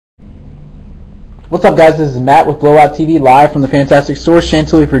What's up, guys? This is Matt with Blowout TV, live from the Fantastic Store,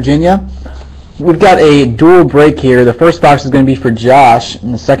 Chantilly, Virginia. We've got a dual break here. The first box is going to be for Josh,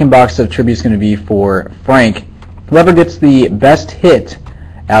 and the second box of tribute is going to be for Frank. Whoever gets the best hit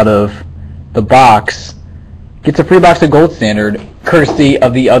out of the box gets a free box of Gold Standard, courtesy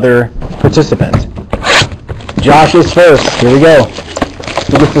of the other participant. Josh is first. Here we go.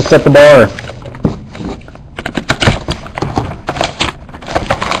 Who gets to set the bar?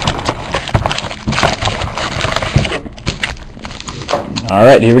 All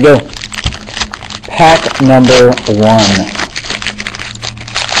right, here we go. Pack number 1.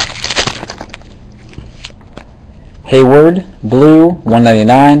 Hayward, blue,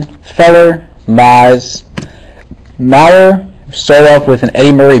 199. Feller, Mize. Mauer, start off with an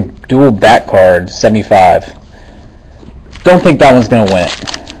Eddie Murray dual bat card, 75. Don't think that one's going to win it.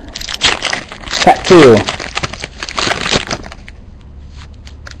 Pack 2.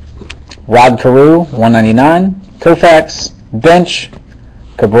 Rod Carew, 199. Koufax, bench.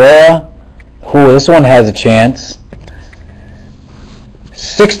 Cabrera. Ooh, this one has a chance.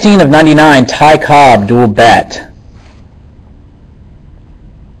 16 of 99, Ty Cobb, dual bat.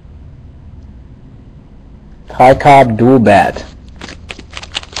 Ty Cobb, dual bat.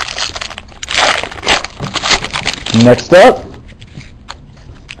 Next up,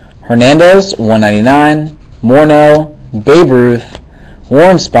 Hernandez, 199, Morneau, Babe Ruth,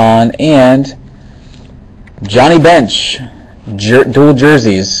 Warren Spahn, and Johnny Bench, dual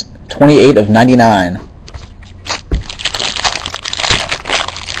jerseys, 28 of 99.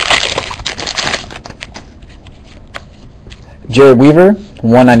 Jared Weaver,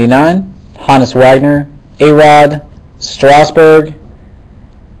 199, Hannes Wagner, A-Rod, Strasburg.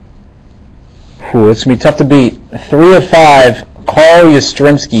 Ooh, it's going to be tough to beat. 3 of 5, Carl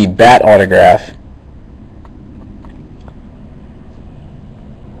Yastrzemski, bat autograph.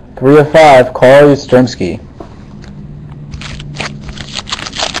 3 of 5, Carl Yastrzemski.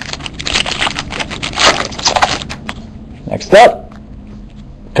 Next up,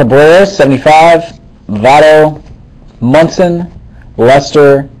 Cabrera, 75, Votto, Munson,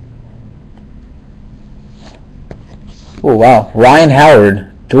 Lester. Oh, wow. Ryan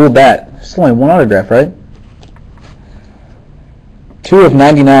Howard, dual bat. It's only one autograph, right? 2 of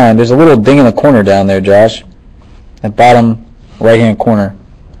 99. There's a little ding in the corner down there, Josh. That bottom right-hand corner.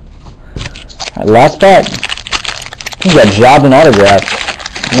 All right, last pack. He's got jobbed an autograph.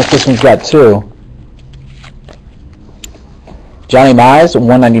 Unless this one's got 2. Johnny Mize,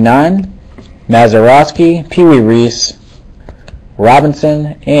 199. Mazeroski, Pee Wee Reese,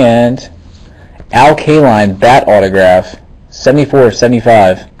 Robinson, and Al Kaline, bat autograph, 74 of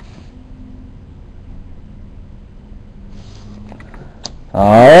 75.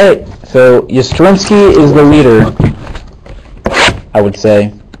 Alright, so Yastrzemski is the leader, I would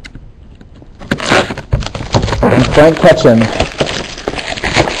say. And Frank Ketchum.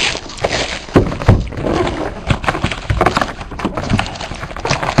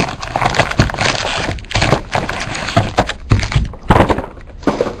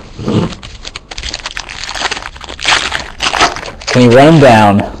 Can he run him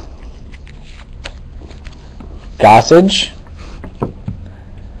down? Gossage.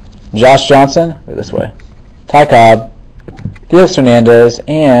 Josh Johnson. Go this way. Ty Cobb. Theos Hernandez.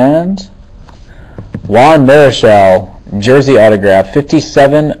 And Juan Marichal. Jersey autograph.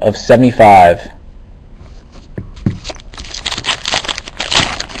 57 of 75.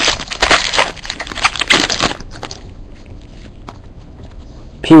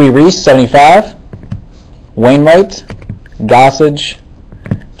 Pee Wee Reese, 75. Wainwright. Gossage,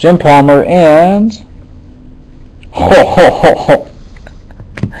 Jim Palmer, and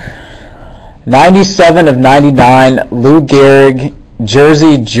 97 of 99, Lou Gehrig,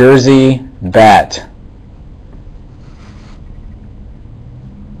 jersey, bat.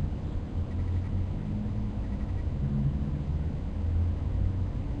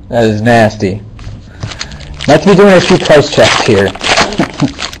 That is nasty. Might be doing a few price checks here.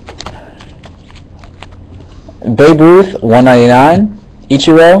 Babe Ruth, 199.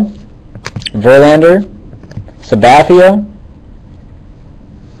 Ichiro, Verlander, Sabathia.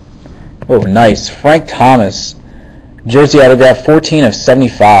 Oh, nice. Frank Thomas, jersey autograph, 14 of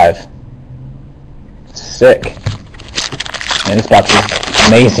 75. Sick. Man, this box is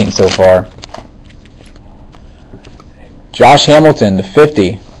amazing so far. Josh Hamilton, the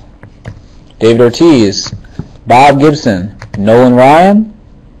 50. David Ortiz, Bob Gibson, Nolan Ryan,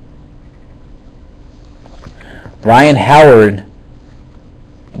 Ryan Howard,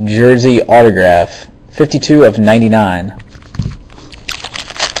 jersey autograph, 52 of 99.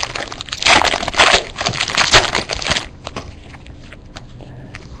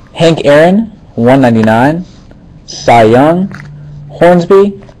 Hank Aaron, 199. Cy Young,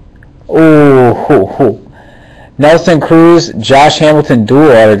 Hornsby. Ooh. Nelson Cruz, Josh Hamilton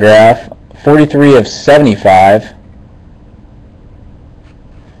dual autograph, 43 of 75.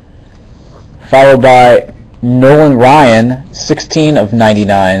 Followed by Nolan Ryan, 16 of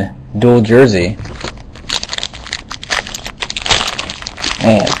 99, dual jersey.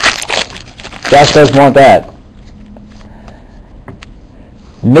 Man, Josh does want that.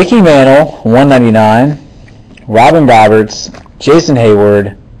 Mickey Mantle, 199. Robin Roberts, Jason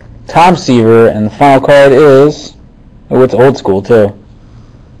Hayward, Tom Seaver, and the final card is, oh, it's old school too.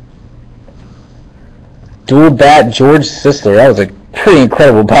 Dual bat George Sisler. That was a pretty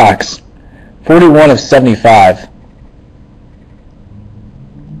incredible box. 41 of 75.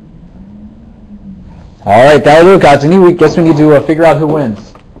 Alright, that'll do it, guys. Guess we need to figure out who wins.